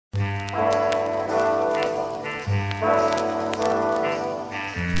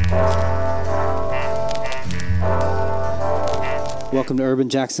Welcome to Urban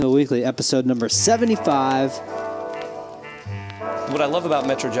Jacksonville Weekly, episode number 75. What I love about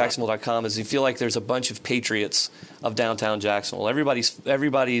MetroJacksonville.com is you feel like there's a bunch of patriots of downtown Jacksonville.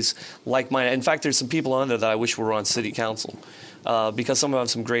 Everybody's like-minded. In fact, there's some people on there that I wish were on city council. Because some of them have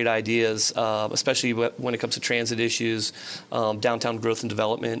some great ideas, especially when it comes to transit issues, downtown growth and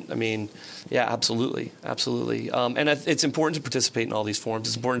development. I mean, yeah, absolutely. And it's important to participate in all these forums.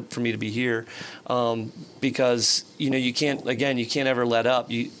 It's important for me to be here because, you can't ever let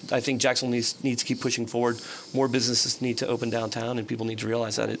up. I think Jacksonville needs to keep pushing forward. More businesses need to open downtown, and people need to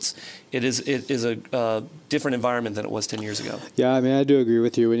realize that it is a different environment than it was 10 years ago. Yeah, I mean, I do agree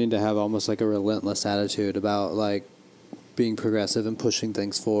with you. We need to have almost like a relentless attitude about being progressive and pushing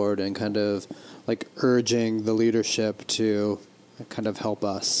things forward and kind of urging the leadership to kind of help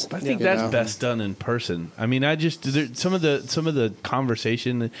us. I think that's best done in person. I mean, some of the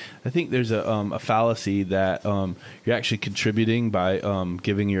conversation. I think there's a fallacy that you're actually contributing by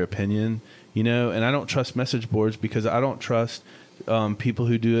giving your opinion. And I don't trust message boards because I don't trust people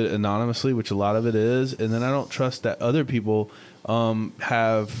who do it anonymously, which a lot of it is, and then I don't trust that other people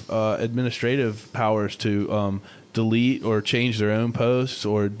have administrative powers to delete or change their own posts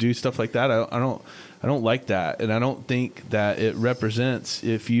or do stuff like that. I don't like that, and I don't think that it represents.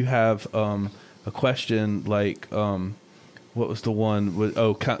 If you have a question like what was the one with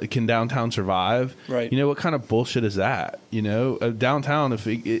can downtown survive? Right. What kind of bullshit is that? Downtown. I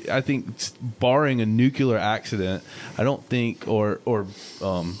think barring a nuclear accident, I don't think or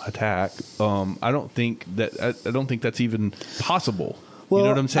attack. I don't think that's even possible. Well, you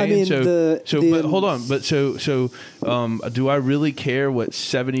know what I'm saying? I mean, but hold on. But do I really care what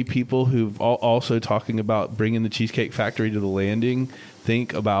 70 people who've also talking about bringing the Cheesecake Factory to the Landing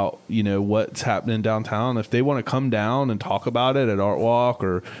think about, what's happening downtown? If they want to come down and talk about it at Art Walk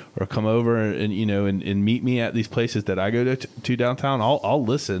or come over and and meet me at these places that I go to downtown, I'll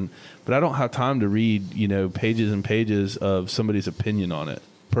listen. But I don't have time to read, pages and pages of somebody's opinion on it.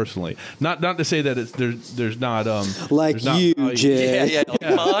 Personally, not to say that there's not Jay.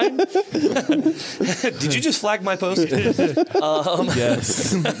 Yeah. Mine. Did you just flag my post?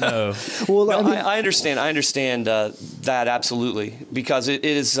 Yes. No. Well, no, I understand. I understand that absolutely because it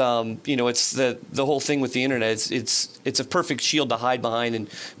is. It's the whole thing with the internet. It's a perfect shield to hide behind and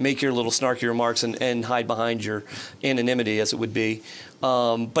make your little snarky remarks and hide behind your anonymity, as it would be.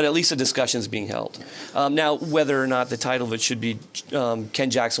 But at least a discussion is being held. Now, whether or not the title of it should be Can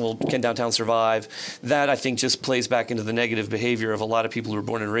Downtown Survive? That, I think, just plays back into the negative behavior of a lot of people who are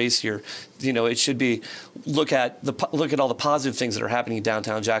born and raised here. It should be look at all the positive things that are happening in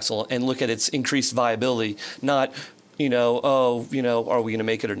downtown Jacksonville and look at its increased viability, not are we going to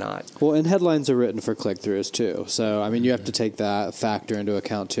make it or not? Well, and headlines are written for click-throughs, too. So, I mean, you have to take that factor into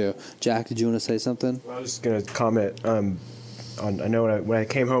account, too. Jack, did you want to say something? I was just going to comment I know when I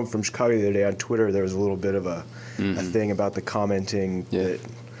came home from Chicago the other day on Twitter, there was a little bit of a thing about the commenting that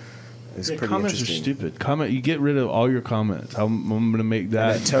is pretty comments interesting. Comments are stupid. You get rid of all your comments. I'm going to make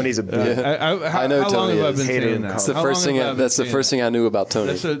that. Tony's a bit. I know how Tony long have I been hater saying that? That's the first thing I knew about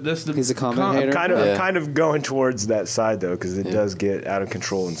Tony. He's a comment hater. I'm kind of going towards that side though, because it does get out of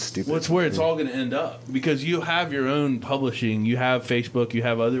control and stupid. Well, it's where it's all going to end up because you have your own publishing, you have Facebook, you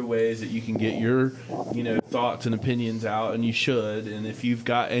have other ways that you can get your thoughts and opinions out, and you should. And if you've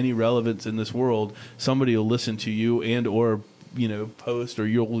got any relevance in this world, somebody will listen to you and or post, or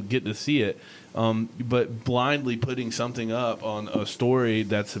you'll get to see it. But blindly putting something up on a story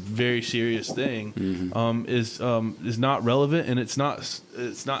that's a very serious thing is not relevant, and it's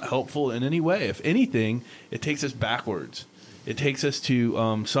not helpful in any way. If anything, it takes us backwards. It takes us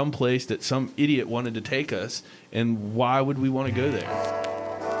to some place that some idiot wanted to take us, and why would we want to go there?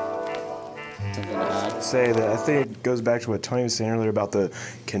 Say that I think it goes back to what Tony was saying earlier about the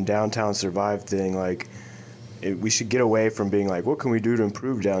Can Downtown Survive thing. We should get away from being like, what can we do to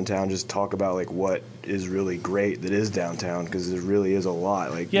improve downtown? Just talk about what is really great that is downtown, because there really is a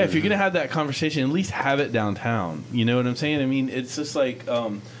lot. If you're gonna have that conversation, at least have it downtown. You know what I'm saying? I mean, it's just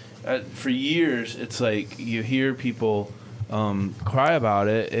for years, it's like you hear people cry about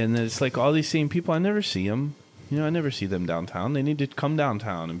it, and it's like all these same people. I never see them. I never see them downtown. They need to come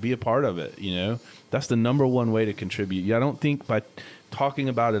downtown and be a part of it. That's the number one way to contribute. I don't think by talking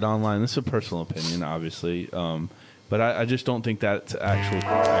about it online, this is a personal opinion, obviously, but I just don't think that's actually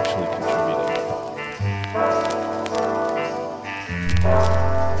contributing.